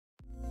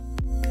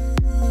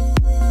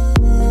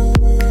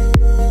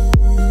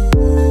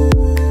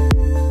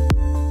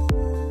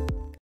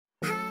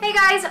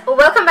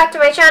welcome back to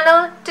my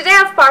channel. Today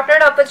I've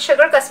partnered up with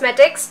Sugar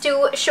Cosmetics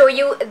to show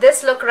you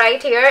this look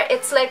right here.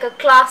 It's like a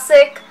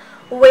classic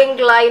winged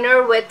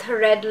liner with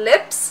red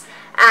lips,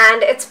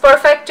 and it's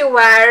perfect to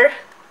wear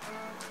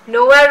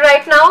nowhere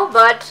right now,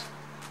 but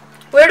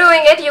we're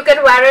doing it. You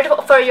can wear it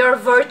for your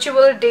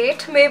virtual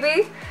date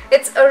maybe.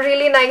 It's a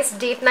really nice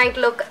date night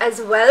look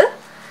as well.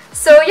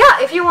 So yeah,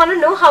 if you want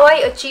to know how I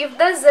achieved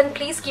this, then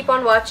please keep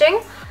on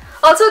watching.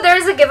 Also, there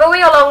is a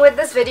giveaway along with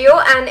this video,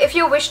 and if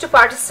you wish to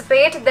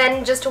participate,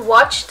 then just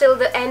watch till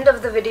the end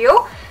of the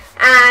video.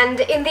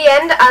 And in the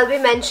end, I'll be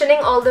mentioning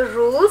all the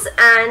rules,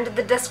 and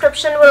the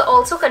description will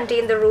also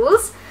contain the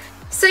rules.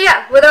 So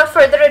yeah, without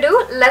further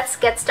ado, let's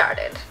get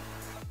started.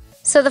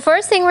 So the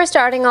first thing we're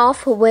starting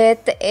off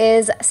with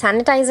is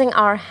sanitizing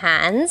our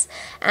hands,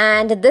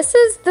 and this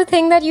is the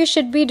thing that you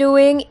should be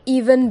doing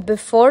even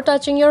before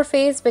touching your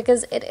face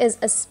because it is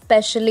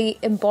especially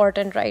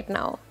important right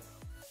now.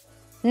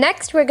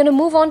 Next, we're going to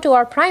move on to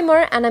our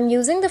primer, and I'm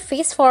using the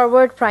Face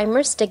Forward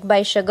Primer Stick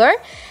by Sugar,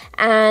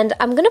 and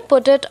I'm going to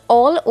put it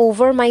all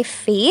over my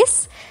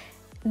face.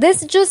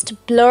 This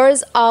just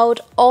blurs out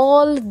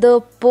all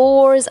the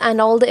pores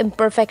and all the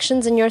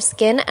imperfections in your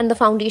skin, and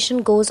the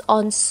foundation goes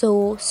on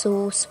so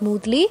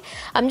smoothly.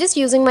 I'm just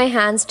using my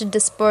hands to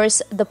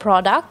disperse the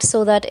product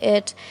so that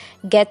it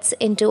gets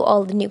into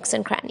all the nooks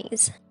and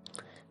crannies.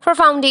 For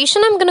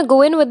foundation, I'm going to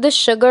go in with the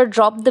Sugar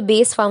Drop the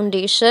Base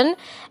foundation,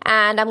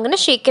 and I'm going to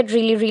shake it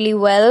really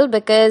well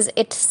because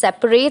it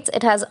separates.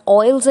 It has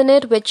oils in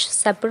it which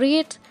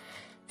separate.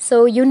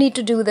 So you need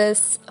to do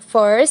this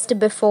first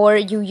before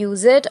you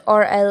use it,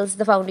 or else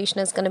the foundation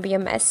is going to be a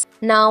mess.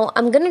 Now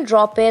I'm going to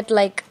drop it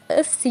like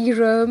a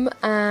serum,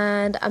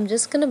 and I'm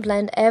just going to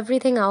blend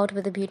everything out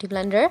with a beauty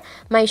blender.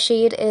 My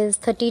shade is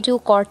 32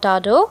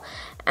 Cortado,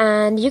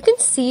 and you can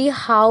see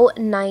how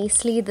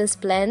nicely this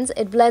blends.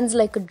 It blends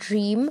like a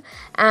dream,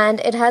 and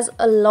it has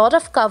a lot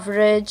of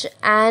coverage,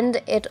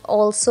 and it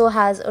also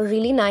has a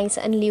really nice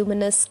and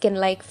luminous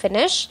skin-like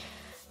finish.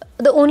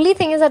 The only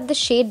thing is that the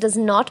shade does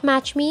not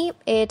match me.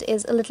 It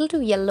is a little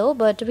too yellow,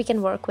 but we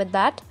can work with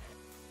that.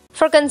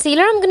 For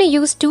concealer, I'm going to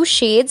use two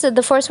shades.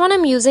 The first one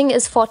I'm using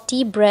is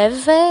 40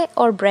 Breve,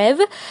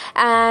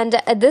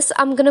 and this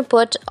I'm going to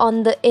put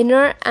on the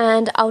inner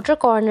and outer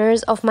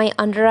corners of my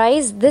under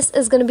eyes. This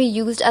is going to be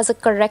used as a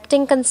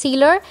correcting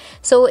concealer,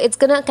 so it's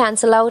going to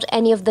cancel out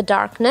any of the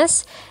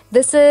darkness.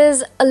 This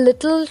is a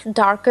little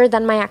darker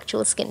than my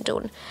actual skin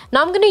tone.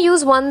 Now I'm going to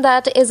use one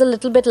that is a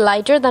little bit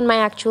lighter than my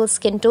actual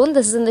skin tone.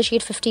 This is in the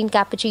shade 15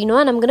 Cappuccino,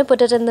 and I'm going to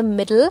put it in the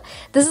middle.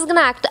 This is going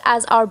to act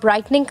as our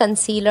brightening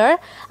concealer.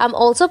 I'm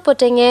also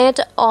putting it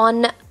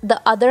on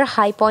the other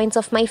high points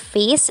of my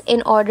face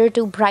in order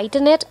to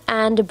brighten it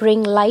and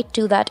bring light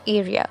to that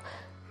area.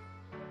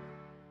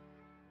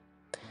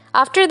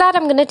 After that,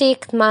 I'm going to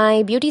take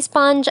my beauty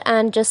sponge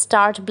and just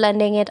start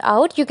blending it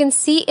out. You can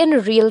see in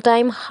real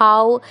time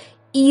how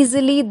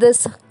easily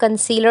this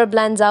concealer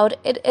blends out.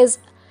 It is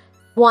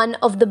one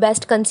of the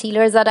best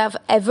concealers that I've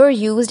ever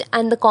used,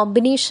 and the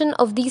combination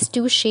of these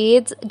two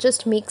shades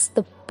just makes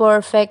the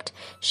perfect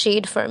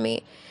shade for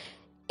me.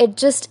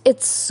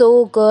 It's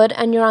so good,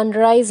 and your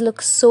under eyes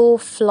look so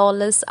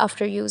flawless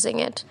after using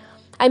it.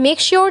 I make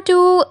sure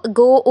to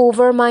go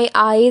over my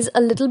eyes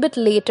a little bit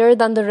later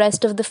than the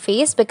rest of the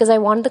face because I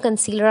want the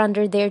concealer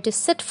under there to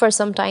sit for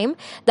some time.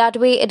 That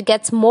way it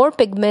gets more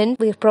pigment,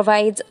 it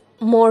provides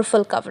more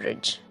full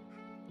coverage.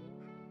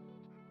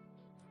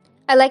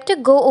 I like to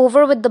go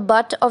over with the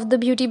butt of the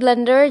beauty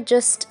blender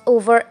just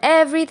over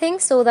everything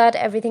so that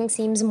everything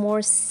seems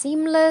more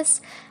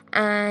seamless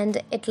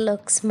and it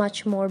looks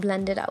much more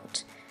blended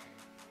out.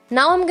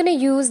 Now I'm going to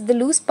use the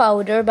loose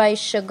powder by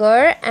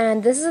Sugar,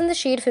 and this is in the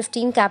shade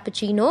 15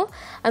 Cappuccino.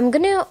 I'm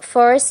going to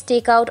first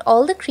take out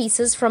all the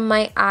creases from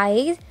my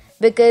eyes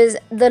because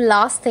the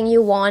last thing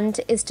you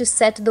want is to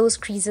set those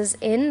creases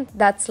in.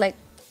 That's like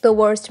the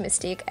worst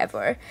mistake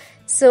ever.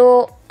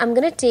 So I'm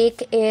going to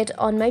take it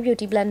on my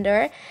beauty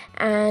blender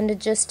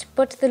and just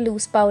put the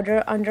loose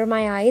powder under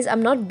my eyes.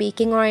 I'm not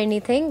baking or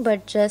anything,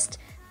 but just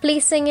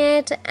placing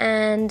it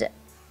and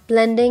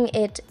blending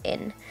it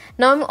in.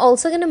 Now I'm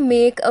also going to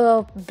make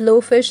a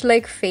blowfish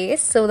like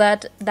face so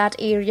that that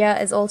area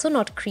is also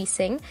not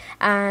creasing,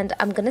 and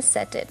I'm going to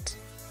set it.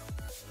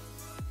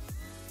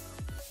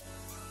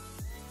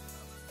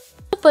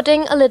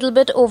 Putting a little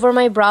bit over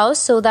my brows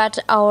so that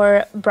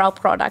our brow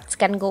products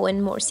can go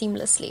in more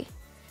seamlessly.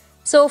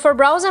 So for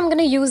brows, I'm going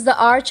to use the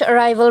Arch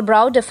Arrival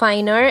Brow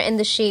Definer in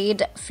the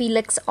shade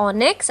Felix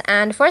Onyx,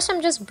 and first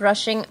I'm just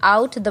brushing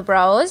out the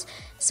brows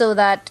so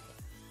that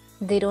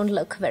they don't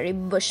look very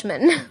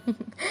Bushman.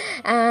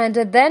 And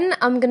then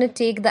I'm going to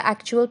take the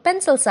actual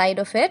pencil side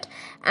of it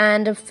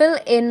and fill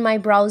in my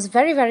brows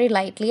very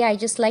lightly. I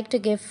just like to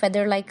give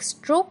feather-like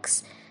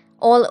strokes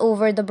all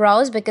over the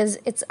brows because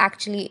it's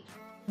actually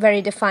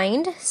very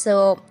defined,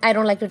 so I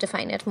don't like to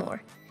define it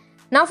more.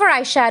 Now for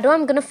eyeshadow,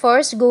 I'm going to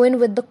first go in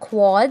with the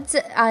quads.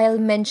 I'll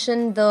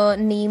mention the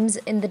names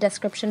in the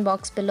description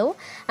box below.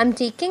 I'm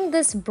taking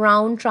this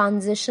brown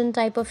transition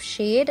type of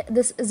shade.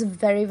 This is a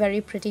very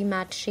pretty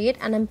matte shade,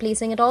 and I'm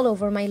placing it all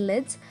over my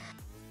lids.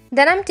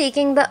 Then I'm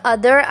taking the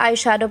other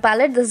eyeshadow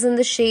palette. This is in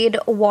the shade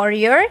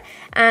Warrior,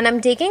 and I'm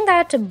taking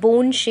that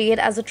bone shade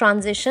as a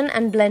transition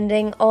and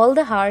blending all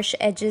the harsh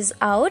edges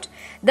out.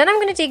 Then I'm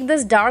going to take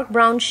this dark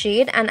brown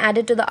shade and add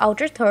it to the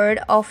outer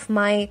third of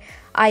my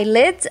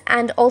eyelids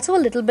and also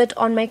a little bit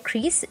on my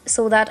crease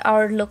so that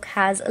our look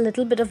has a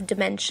little bit of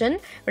dimension.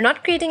 We're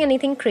not creating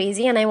anything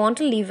crazy, and I want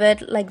to leave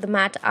it like the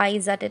matte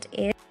eyes that it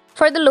is.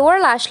 For the lower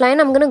lash line,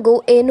 I'm going to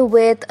go in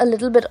with a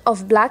little bit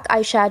of black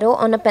eyeshadow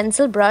on a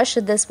pencil brush.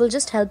 This will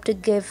just help to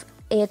give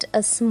it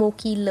a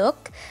smoky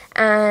look.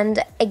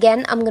 And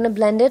again, I'm going to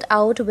blend it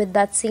out with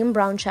that same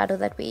brown shadow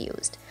that we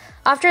used.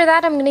 After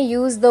that, I'm going to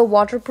use the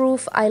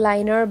waterproof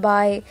eyeliner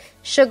by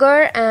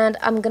Sugar, and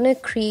I'm going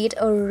to create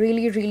a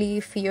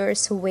really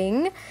fierce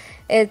wing.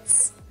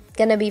 It's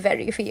gonna be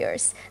very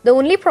fierce. The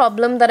only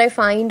problem that I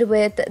find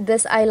with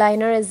this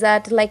eyeliner is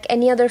that, like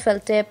any other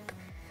felt tip,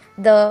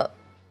 the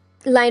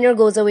liner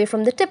goes away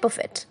from the tip of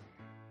it.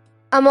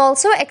 I'm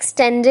also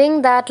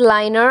extending that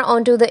liner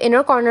onto the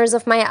inner corners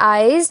of my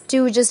eyes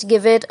to just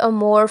give it a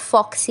more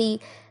foxy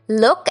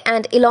look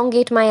and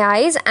elongate my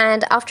eyes,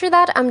 and after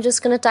that I'm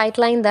just gonna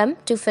tightline them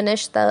to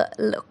finish the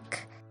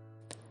look.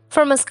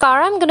 For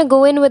mascara, I'm gonna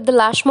go in with the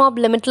Lash Mob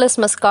Limitless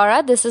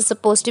mascara. This is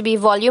supposed to be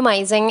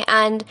volumizing,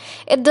 and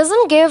it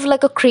doesn't give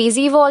like a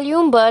crazy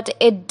volume, but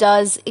it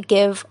does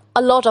give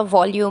a lot of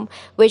volume,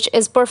 which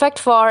is perfect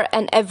for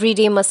an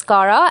everyday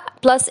mascara.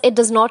 Plus, it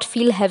does not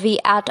feel heavy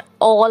at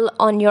all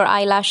on your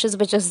eyelashes,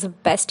 which is the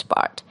best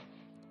part.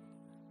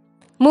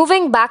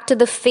 Moving back to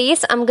the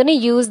face, I'm gonna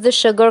use the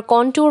Sugar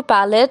contour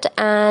palette,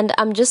 and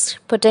I'm just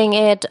putting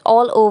it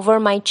all over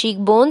my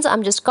cheekbones.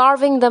 I'm just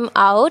carving them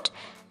out.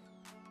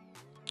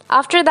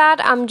 After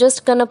that, I'm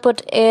just gonna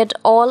put it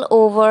all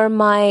over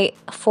my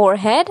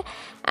forehead,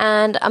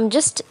 and I'm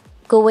just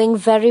going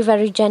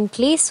very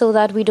gently so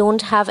that we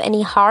don't have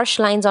any harsh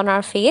lines on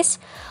our face.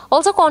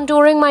 Also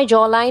contouring my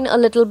jawline a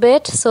little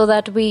bit so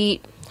that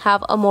we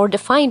have a more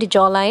defined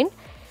jawline.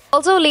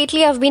 Also,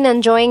 lately I've been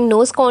enjoying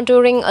nose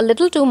contouring a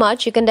little too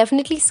much. You can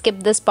definitely skip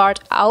this part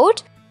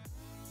out.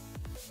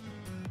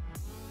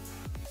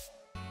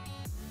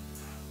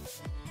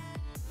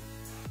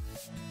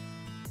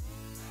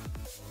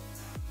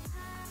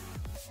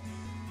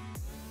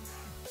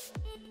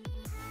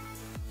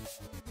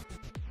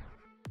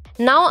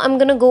 Now I'm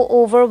gonna go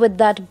over with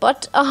that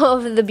butt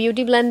of the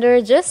beauty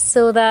blender just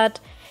so that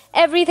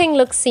everything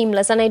looks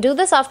seamless, and I do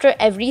this after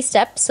every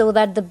step so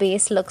that the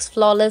base looks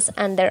flawless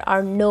and there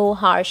are no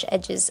harsh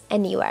edges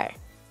anywhere.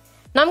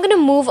 Now I'm gonna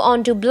move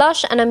on to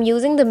blush, and I'm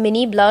using the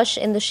mini blush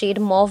in the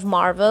shade Mauve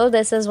Marvel.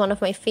 This is one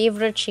of my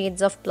favorite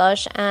shades of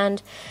blush,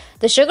 and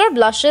the Sugar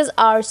blushes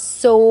are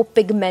so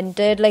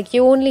pigmented. Like,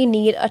 you only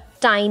need a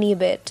tiny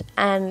bit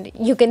and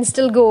you can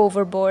still go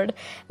overboard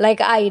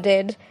like I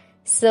did.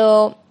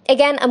 So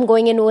again, I'm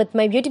going in with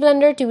my beauty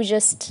blender to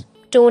just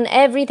tone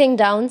everything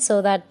down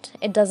so that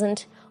it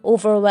doesn't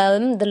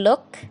overwhelm the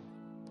look.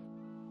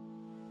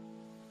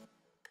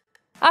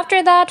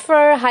 After that,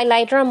 for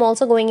highlighter, I'm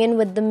also going in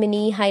with the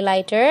mini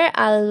highlighter.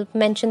 I'll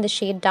mention the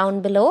shade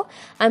down below.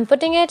 I'm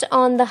putting it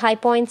on the high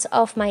points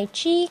of my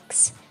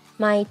cheeks,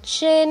 my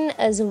chin,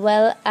 as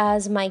well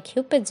as my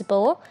Cupid's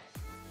bow.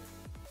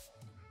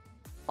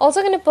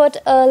 Also going to put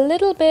a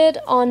little bit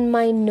on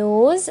my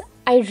nose.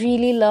 I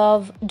really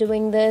love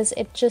doing this.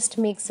 It just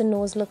makes the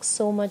nose look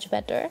so much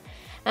better.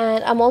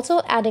 And I'm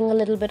also adding a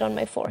little bit on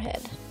my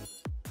forehead.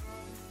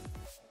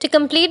 To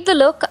complete the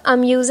look,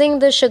 I'm using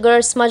the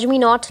Sugar Smudge Me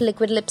Not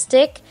liquid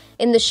lipstick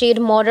in the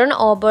shade Modern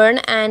Auburn,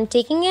 and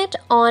taking it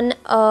on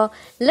a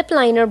lip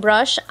liner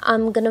brush,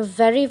 I'm gonna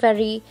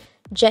very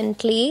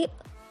gently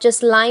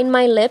just line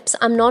my lips.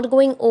 I'm not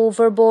going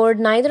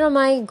overboard, neither am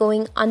I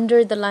going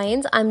under the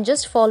lines. I'm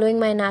just following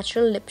my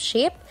natural lip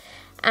shape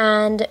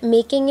and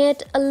making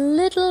it a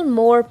little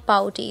more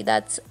pouty.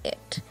 That's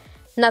it,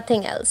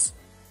 nothing else.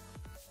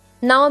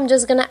 Now I'm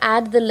just gonna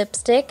add the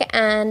lipstick,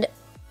 and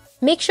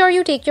make sure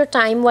you take your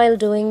time while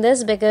doing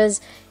this, because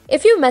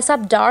if you mess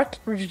up dark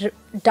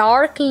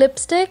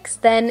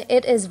lipsticks, then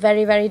it is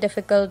very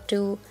difficult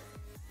to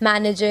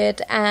manage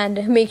it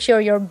and make sure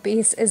your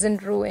base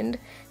isn't ruined.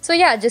 So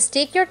yeah, just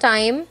take your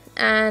time.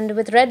 And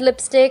with red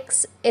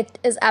lipsticks, it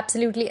is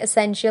absolutely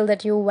essential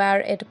that you wear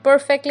it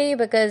perfectly,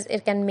 because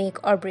it can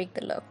make or break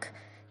the look.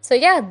 So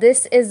yeah,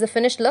 this is the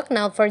finished look.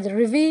 Now for the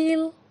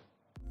reveal.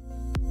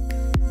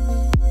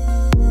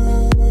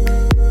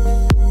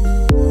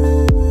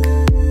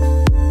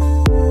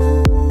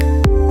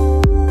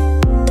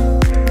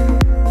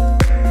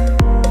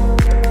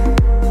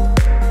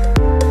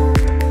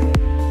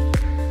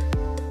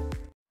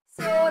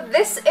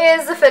 This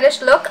is the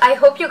finished look. I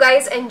hope you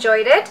guys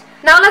enjoyed it.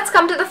 Now let's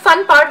come to the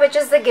fun part, which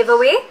is the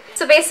giveaway.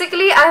 So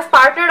basically, I have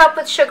partnered up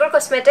with Sugar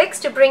Cosmetics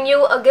to bring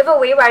you a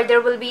giveaway where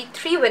there will be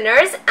 3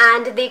 winners,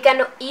 and they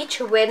can each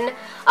win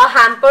a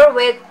hamper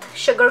with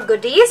Sugar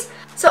goodies.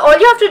 So all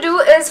you have to do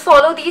is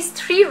follow these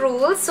 3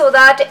 rules so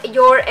that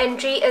your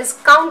entry is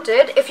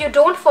counted. If you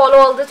don't follow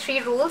all the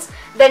 3 rules,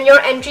 then your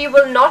entry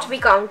will not be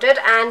counted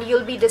and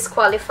you'll be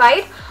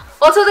disqualified.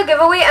 Also, the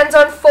giveaway ends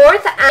on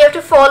 4th, and you have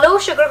to follow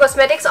Sugar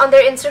Cosmetics on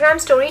their Instagram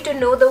story to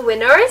know the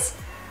winners.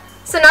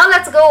 So now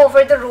let's go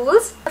over the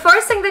rules. The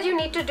first thing that you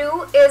need to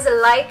do is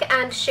like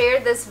and share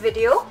this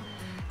video.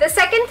 The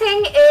second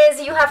thing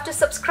is you have to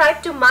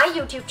subscribe to my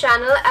YouTube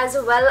channel as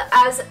well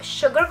as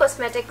Sugar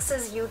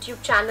Cosmetics'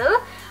 YouTube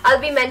channel.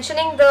 I'll be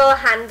mentioning the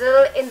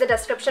handle in the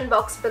description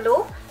box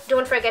below.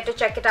 Don't forget to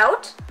check it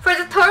out. For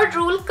the third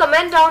rule,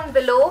 comment down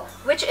below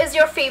which is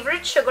your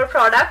favorite sugar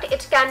product.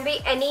 It can be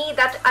any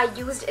that I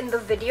used in the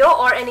video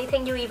or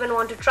anything you even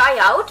want to try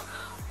out,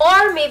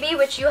 or maybe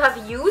which you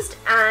have used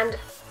and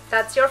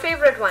that's your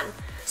favorite one.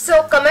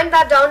 So comment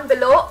that down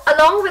below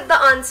along with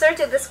the answer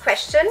to this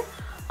question.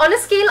 On a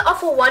scale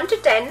of 1 to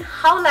 10,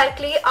 how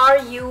likely are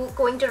you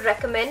going to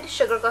recommend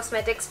Sugar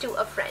Cosmetics to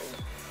a friend?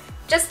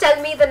 Just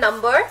tell me the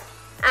number,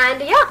 and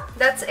yeah,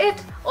 that's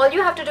it. All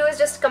you have to do is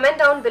just comment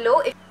down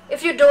below.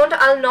 If you don't,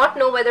 I'll not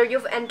know whether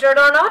you've entered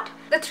or not.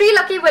 The 3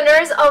 lucky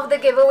winners of the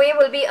giveaway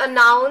will be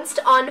announced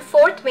on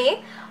 4th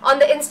May on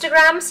the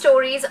Instagram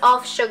stories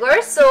of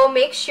Sugar, so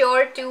make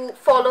sure to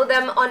follow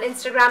them on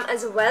Instagram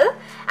as well.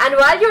 And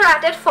while you're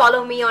at it,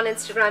 follow me on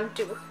Instagram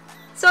too.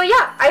 So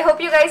yeah, I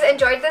hope you guys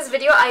enjoyed this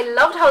video. I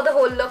loved how the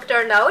whole look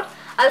turned out.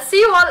 I'll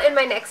see you all in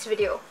my next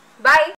video. Bye!